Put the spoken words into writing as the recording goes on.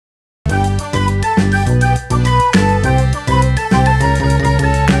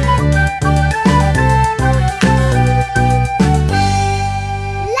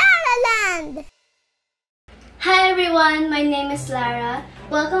Lara.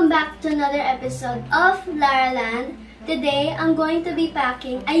 Welcome back to another episode of Lara Land. Today, I'm going to be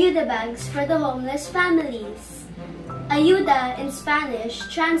packing ayuda bags for the homeless families. Ayuda in Spanish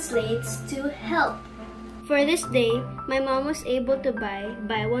translates to help. For this day, my mom was able to buy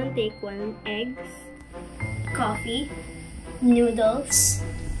one take one eggs, coffee, noodles,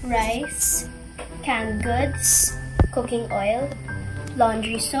 rice, canned goods, cooking oil,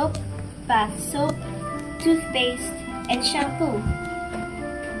 laundry soap, bath soap, toothpaste, and shampoo.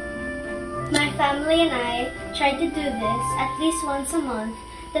 My family and I try to do this at least once a month,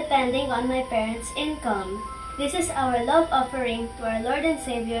 depending on my parents' income. This is our love offering to our Lord and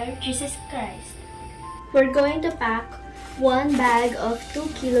Savior, Jesus Christ. We're going to pack one bag of 2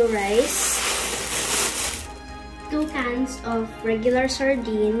 kilo rice, 2 cans of regular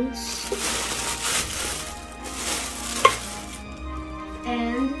sardines,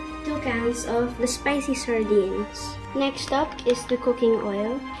 and 2 cans of the spicy sardines. Next up is the cooking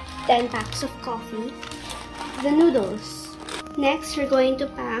oil, 10 packs of coffee, the noodles. Next, we're going to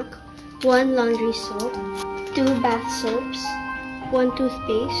pack 1 laundry soap, 2 bath soaps, 1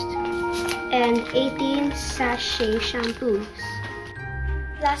 toothpaste, and 18 sachet shampoos.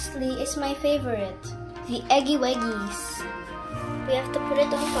 Lastly is my favorite, the Eggy Weggies. We have to put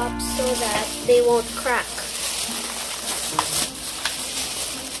it on top so that they won't crack.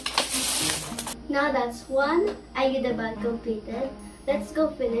 Now that's one ayuda bag completed. Let's go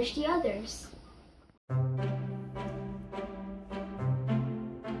finish the others.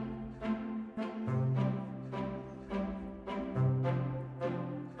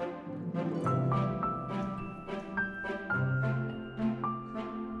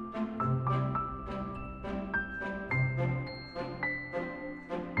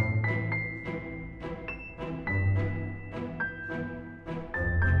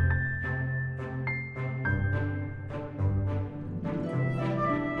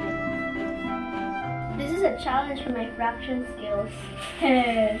 This is a challenge for my fraction skills.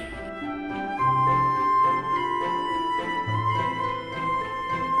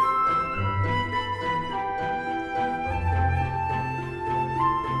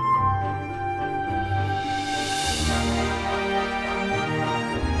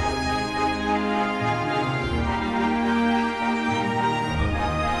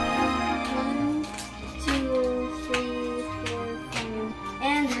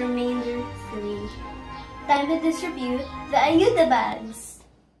 Time to distribute the ayuda bags.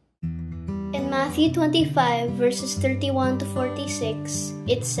 In Matthew 25 verses 31 to 46,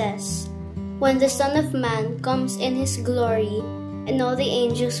 it says, "When the Son of Man comes in his glory, and all the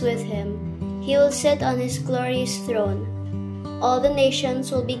angels with him, he will sit on his glorious throne. All the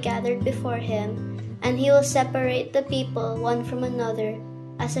nations will be gathered before him, and he will separate the people one from another,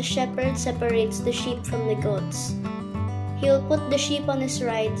 as a shepherd separates the sheep from the goats. He will put the sheep on his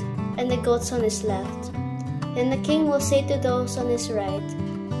right, and the goats on his left. Then the king will say to those on his right,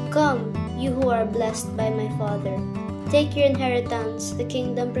 'Come, you who are blessed by my Father. Take your inheritance, the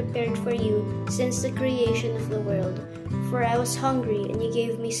kingdom prepared for you since the creation of the world. For I was hungry, and you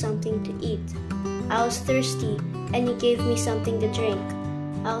gave me something to eat. I was thirsty, and you gave me something to drink.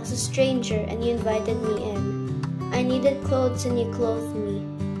 I was a stranger, and you invited me in. I needed clothes, and you clothed me.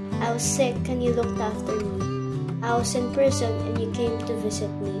 I was sick, and you looked after me. I was in prison, and you came to visit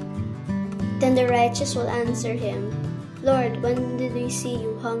me.' Then the righteous will answer him, 'Lord, when did we see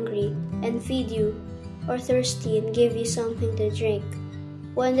you hungry and feed you, or thirsty and give you something to drink?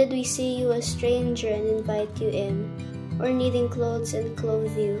 When did we see you a stranger and invite you in, or needing clothes and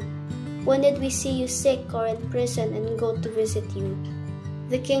clothe you? When did we see you sick or in prison and go to visit you?'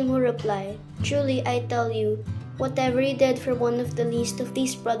 The king will reply, 'Truly I tell you, whatever you did for one of the least of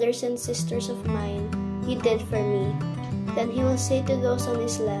these brothers and sisters of mine, you did for me.' Then he will say to those on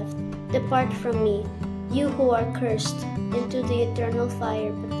his left, 'Depart from me, you who are cursed, into the eternal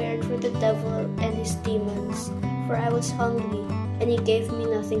fire prepared for the devil and his demons. For I was hungry, and you gave me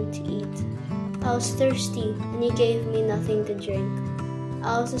nothing to eat. I was thirsty, and you gave me nothing to drink.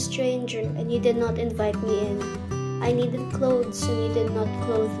 I was a stranger, and you did not invite me in. I needed clothes, and you did not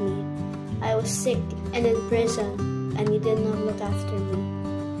clothe me. I was sick and in prison, and you did not look after me.'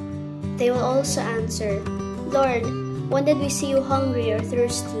 They will also answer, 'Lord, when did we see you hungry or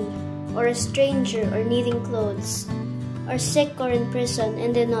thirsty, or a stranger or needing clothes, or sick or in prison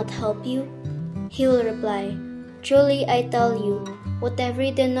and did not help you?' He will reply, 'Truly I tell you, whatever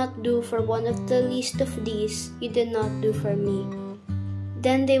you did not do for one of the least of these, you did not do for me.'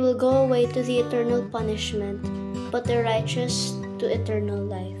 Then they will go away to the eternal punishment, but the righteous to eternal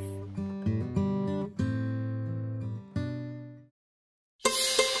life."